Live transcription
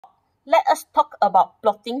let us talk about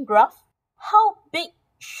plotting graph. How big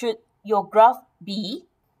should your graph be?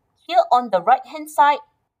 Here on the right hand side,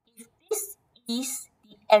 if this is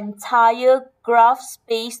the entire graph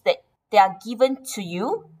space that they are given to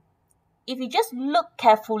you, if you just look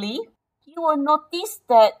carefully, you will notice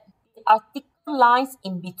that there are thicker lines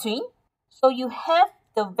in between. So you have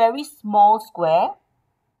the very small square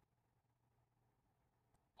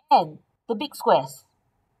and the big squares.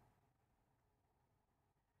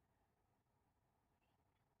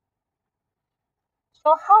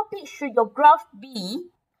 So how big should your graph be?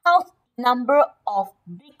 Count the number of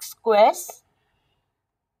big squares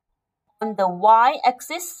on the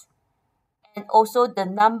y-axis and also the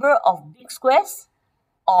number of big squares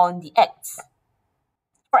on the x.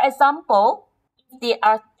 For example, if there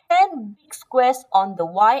are 10 big squares on the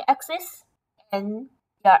y-axis and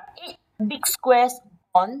there are 8 big squares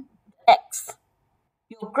on the x,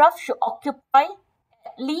 your graph should occupy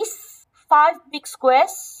at least 5 big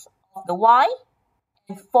squares on the y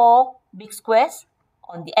and 4 big squares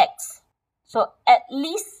on the x. So at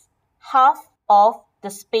least half of the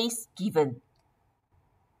space given.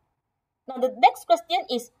 Now the next question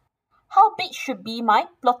is, how big should be my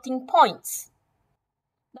plotting points?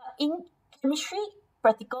 Now in chemistry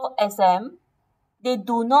practical exam, they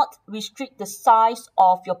do not restrict the size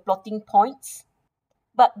of your plotting points,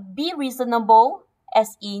 but be reasonable,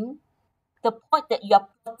 as in the point that you are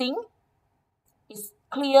plotting is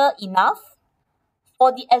clear enough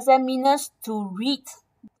for the examiners to read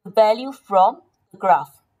the value from the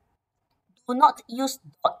graph. Do not use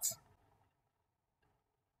dots.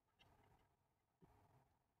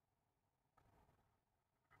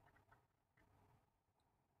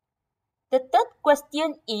 The third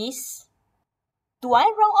question is, do I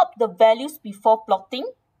round up the values before plotting?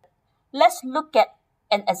 Let's look at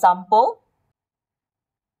an example.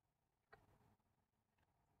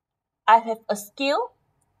 I have a scale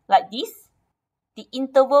like this. The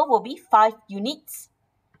interval will be 5 units.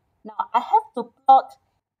 Now I have to plot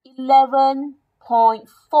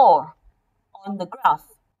 11.4 on the graph.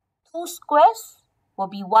 2 squares will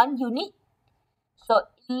be 1 unit. So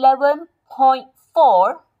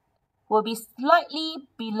 11.4 will be slightly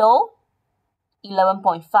below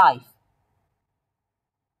 11.5.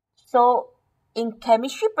 So in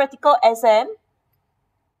chemistry practical exam,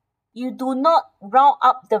 you do not round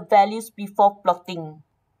up the values before plotting.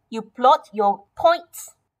 You plot your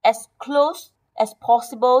points as close as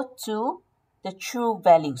possible to the true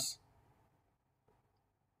values.